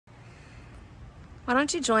Why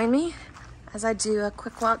don't you join me as I do a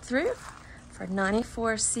quick walkthrough for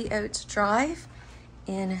 94 Sea Oats Drive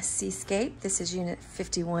in Seascape. This is unit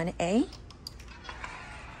 51A.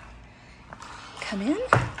 Come in.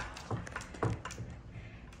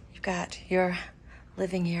 You've got your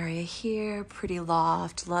living area here, pretty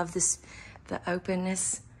loft. Love this, the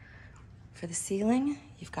openness for the ceiling.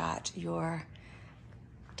 You've got your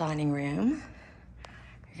dining room.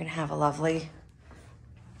 You're gonna have a lovely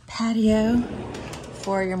patio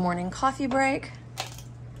for your morning coffee break.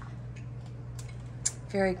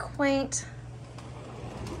 Very quaint.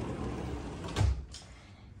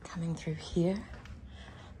 Coming through here,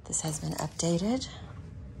 this has been updated.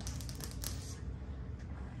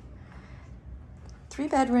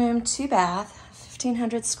 3-bedroom, 2-bath,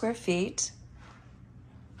 1,500 square feet.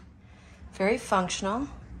 Very functional.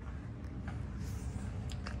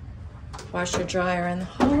 Washer dryer in the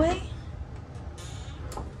hallway.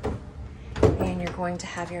 And you're going to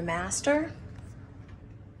have your master.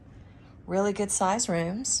 Really good size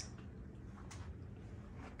rooms.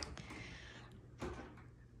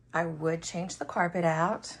 I would change the carpet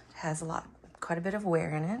out. It has quite a bit of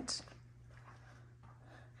wear in it.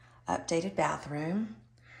 Updated bathroom.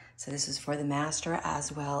 So this is for the master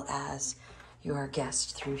as well as your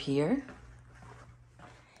guest through here.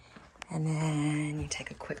 And then you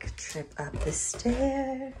take a quick trip up the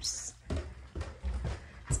stairs.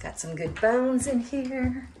 It's got some good bones in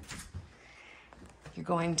here. You're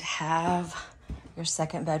going to have your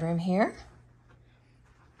 2nd bedroom here.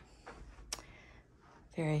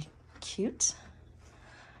 Very cute.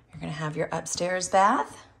 You're gonna have your upstairs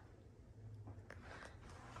bath.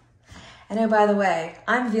 And oh, by the way,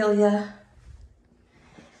 I'm Velia.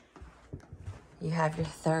 You have your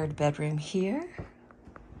 3rd bedroom here.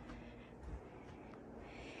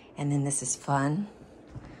 And then this is fun.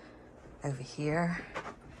 Over here,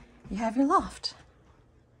 you have your loft.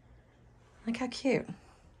 Look how cute.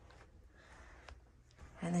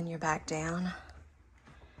 And then you're back down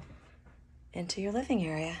into your living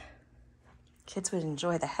area. Kids would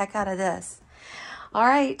enjoy the heck out of this. All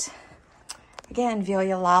right, again,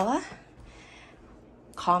 Velia Lala.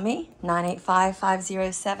 Call me,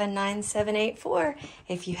 985-507-9784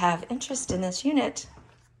 if you have interest in this unit.